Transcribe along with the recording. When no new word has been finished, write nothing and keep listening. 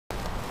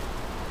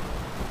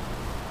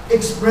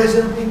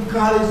expression of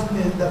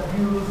encouragement that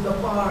fuels the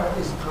fire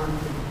is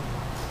confidence.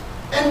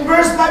 And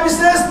verse 5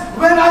 says,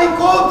 when I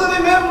call to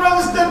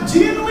remembrance the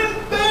genuine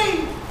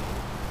faith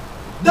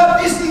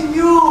that is in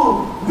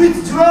you,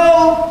 which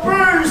dwell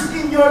first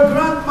in your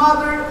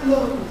grandmother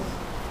Lois,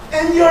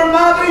 and your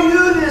mother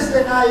Eunice,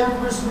 and I am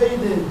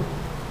persuaded,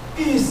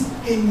 is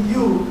in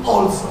you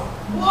also.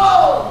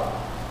 Wow!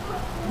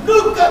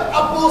 Look at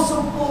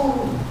Apostle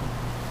Paul.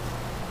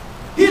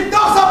 He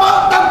talks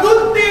about the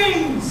good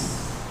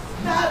things,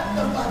 not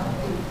the bad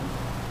things.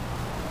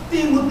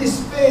 Timothy's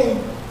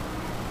faith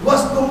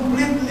was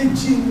completely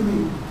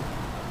genuine,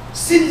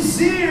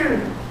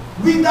 sincere,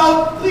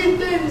 without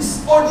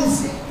pretense or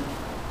deceit.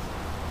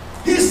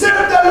 He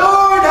served the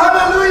Lord,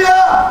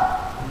 hallelujah,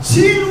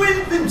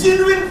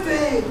 genuine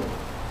faith.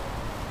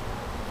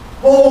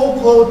 Paul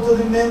called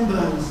to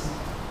remembrance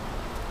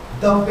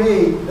the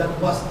faith that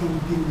was in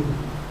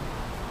Timothy.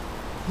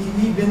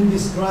 He even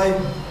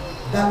described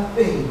that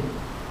faith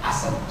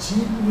as a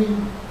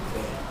genuine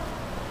faith.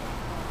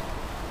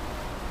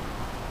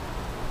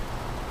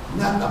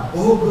 Not a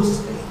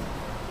bogus faith.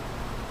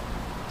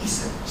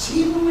 It's a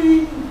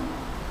genuine,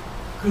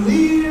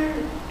 clear,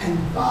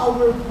 and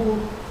powerful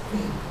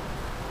faith.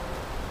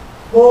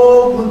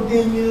 Paul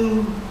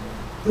continued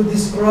to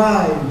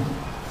describe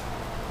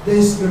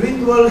the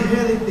spiritual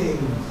heritage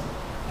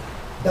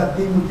that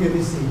Timothy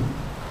received.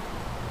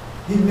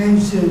 He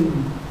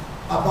mentioned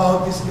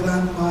about his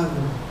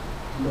grandmother,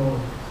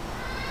 Lord.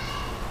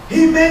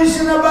 He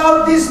mentioned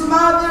about his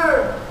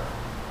mother,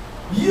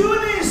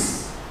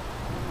 Eunice.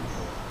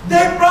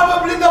 They're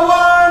probably the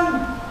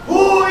one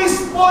who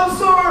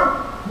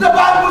sponsor the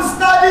Bible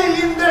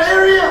study in their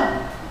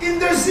area, in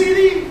their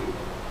city.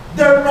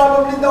 They're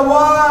probably the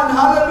one,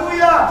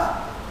 hallelujah,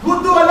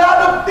 who do a lot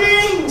of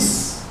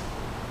things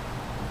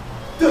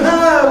to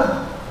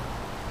have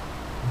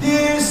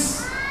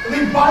this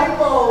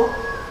revival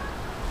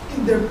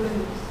in their place.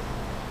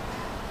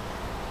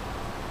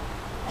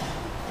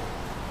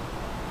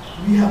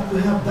 We have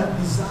to have that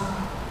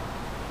desire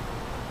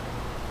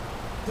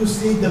to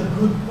see the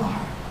good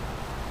part,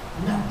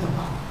 not the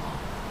bad part.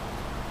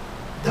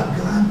 The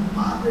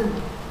grandmother,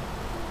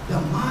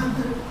 the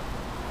mother.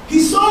 He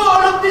saw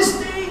all of these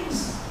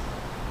things.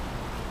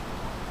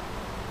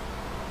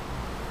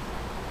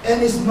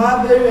 And his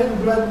mother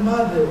and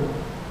grandmother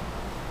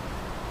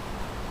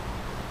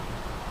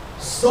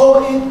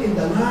saw it in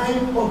the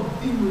life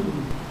of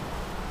Timothy.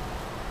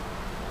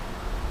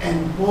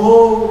 And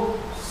Paul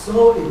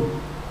saw it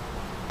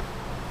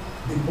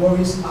before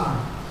his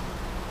eyes.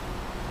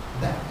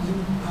 The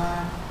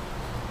impact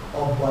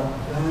of what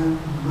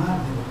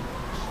grandmother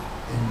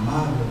and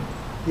mother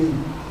did.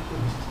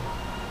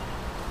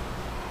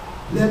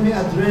 Let me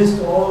address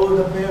to all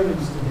the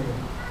parents today.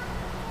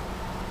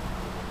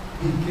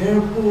 Be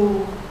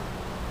careful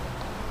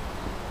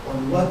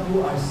on what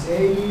you are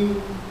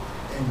saying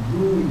and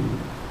doing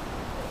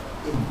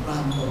in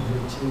front of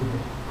your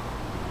children.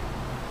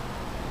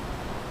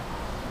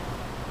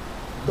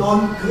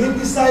 Don't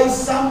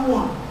criticize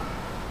someone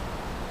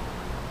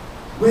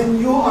when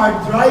you are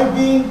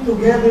driving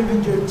together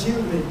with your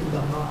children in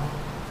the car.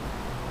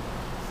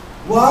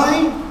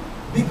 Why?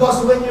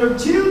 Because when your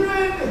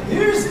children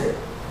hears it,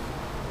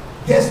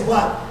 guess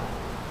what?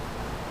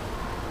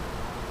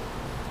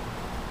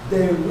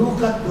 They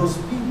look at those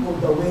people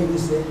the way you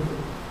say it,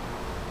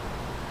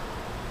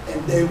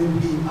 and they will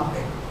be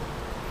affected.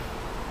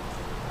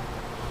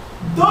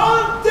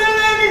 Don't tell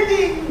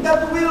anything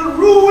that will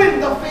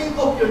ruin the faith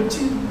of your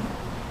children.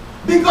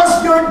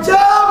 Because your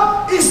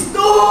job is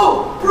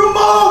to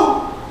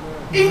promote,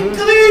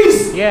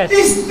 increase,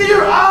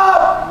 stir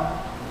up,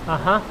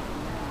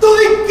 to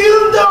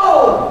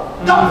rekindle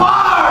the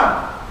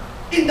fire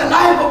in the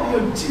life of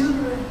your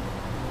children.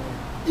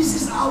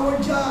 This is our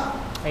job.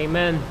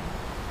 Amen.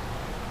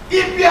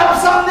 If you have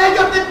some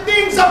negative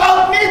things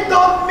about me,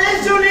 don't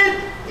mention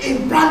it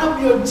in front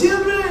of your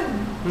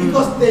children.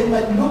 Because they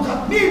might look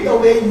at me the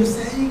way you're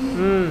saying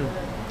it.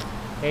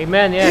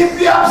 Amen, yes.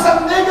 If you have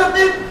some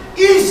negative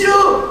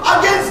issue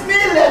against me,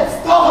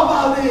 let's talk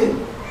about it.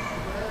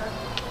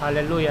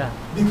 Hallelujah.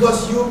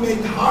 Because you may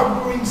be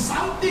harboring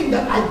something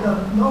that I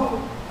don't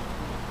know.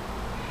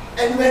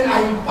 And when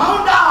I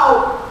found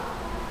out,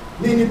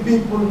 many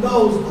people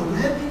knows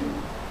already.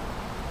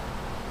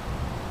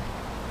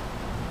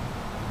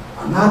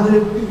 Another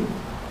thing,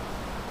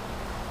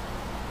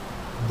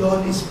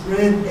 don't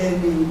spread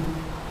any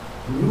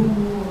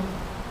rumor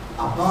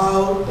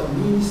about the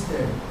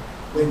minister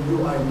when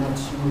you are not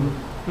sure.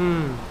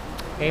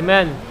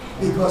 Amen.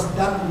 Because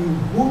that will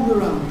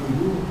boomerang to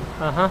you.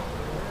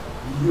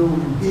 You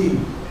will be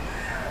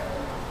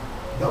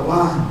the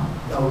one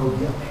that will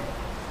get it.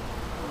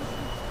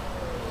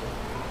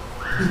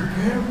 Be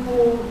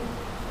careful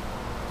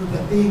to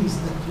the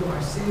things that you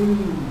are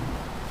saying.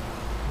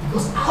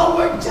 Because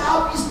our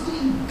job is to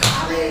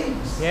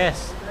encourage.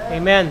 Yes.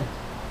 Amen.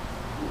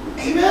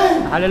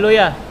 Amen.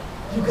 Hallelujah.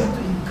 You got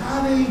to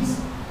encourage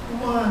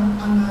one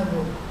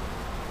another.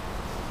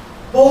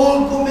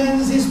 Paul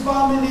commends his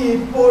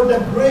family for the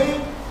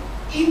great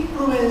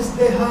influence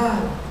they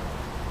had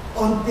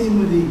on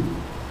Timothy.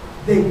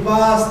 They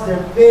passed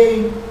their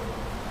faith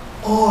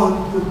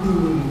on to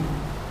Timothy.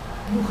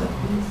 Look at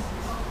this.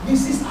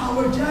 This is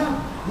our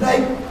job.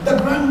 Like the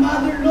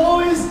grandmother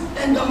Lois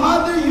and the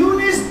mother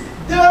Eunice,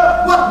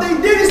 what they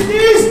did is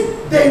this.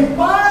 They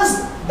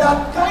passed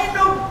that kind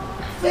of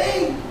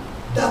faith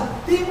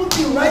that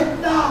Timothy right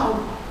now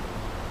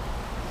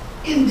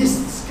in this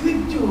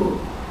scripture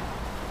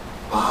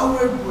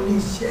powerfully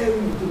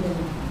sharing to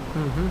many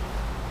people. Mhm.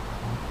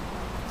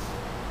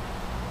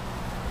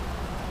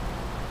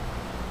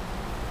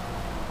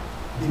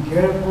 Be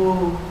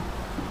careful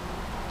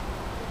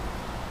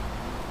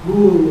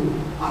who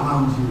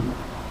around you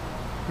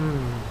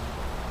Mm.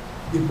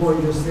 before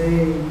you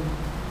say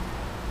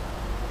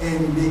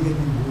any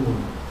negative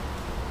word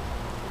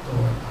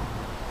toward them.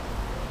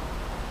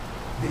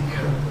 Be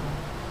careful.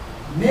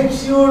 Make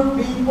sure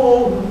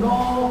people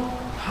know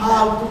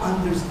how to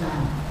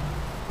understand.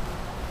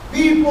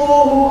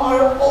 People who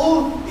are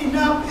old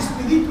enough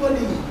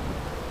spiritually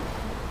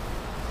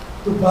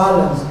to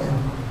balance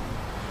everything.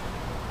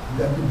 You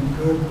got to be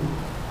careful.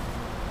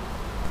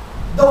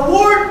 The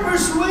word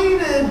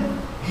persuaded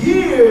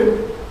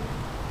here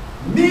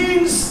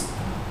means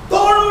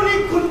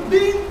thoroughly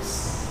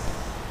convinced.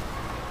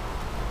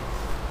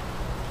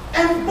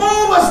 And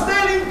Paul was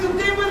telling to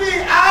Timothy,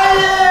 I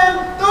am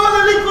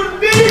totally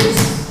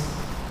convinced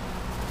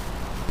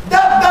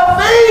that the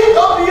faith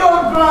of your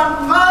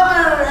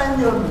grandmother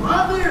and your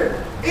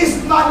mother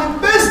is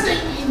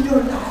manifesting in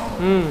your life.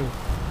 Mm.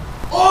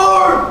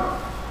 Or,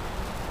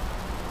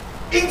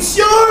 in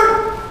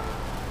short,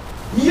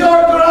 your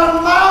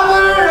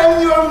grandmother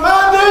and your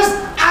mother's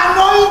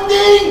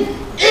anointing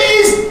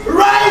is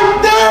right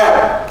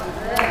there.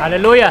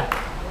 Hallelujah.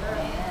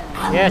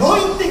 Yes.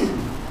 Anointing.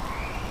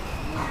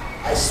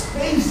 A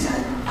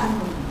special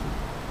anointing.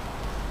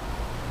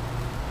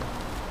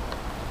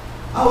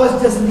 I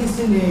was just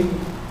listening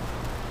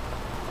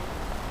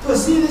to a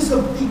series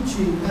of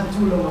teaching not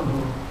too long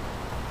ago.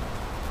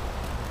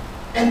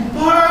 And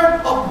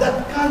part of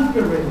that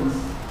conference,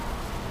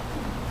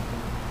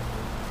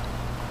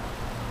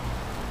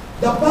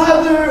 the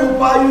father who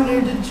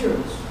pioneered the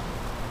church,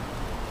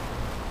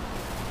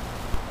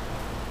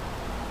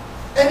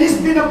 and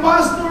he's been a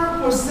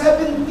pastor for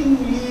 17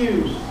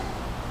 years.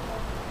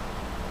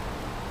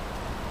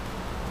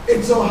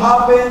 It so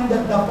happened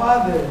that the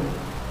father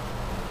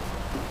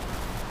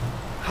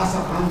has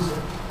a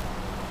cancer.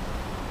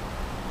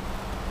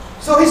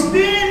 So he's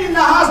been in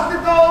the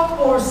hospital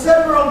for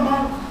several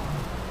months,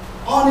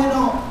 on and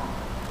off.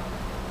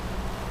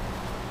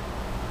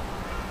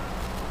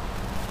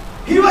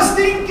 He was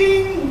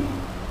thinking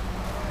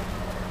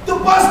to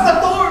pass the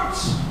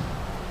torch,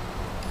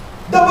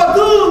 the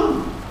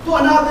baton, to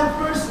another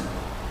person.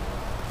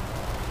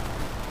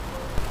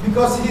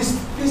 Because he's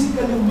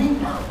physically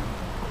weak now.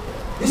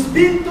 He's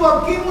been to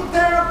a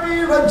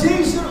chemotherapy,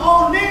 radiation,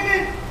 all name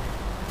it.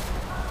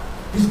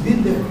 He's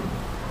been there.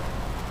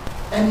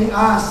 And he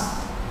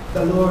asked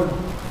the Lord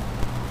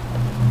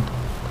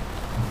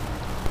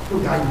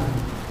to guide him.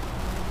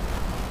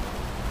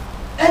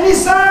 And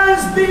his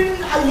son's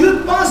been a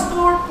youth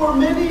pastor for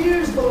many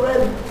years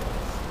already.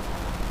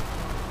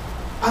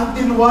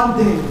 Until one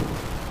day,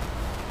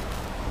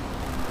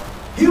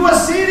 he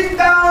was sitting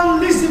down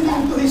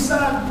listening to his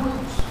son preach.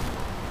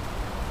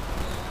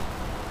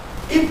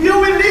 If you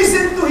will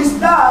listen to his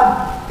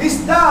dad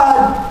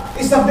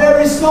is a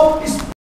very soft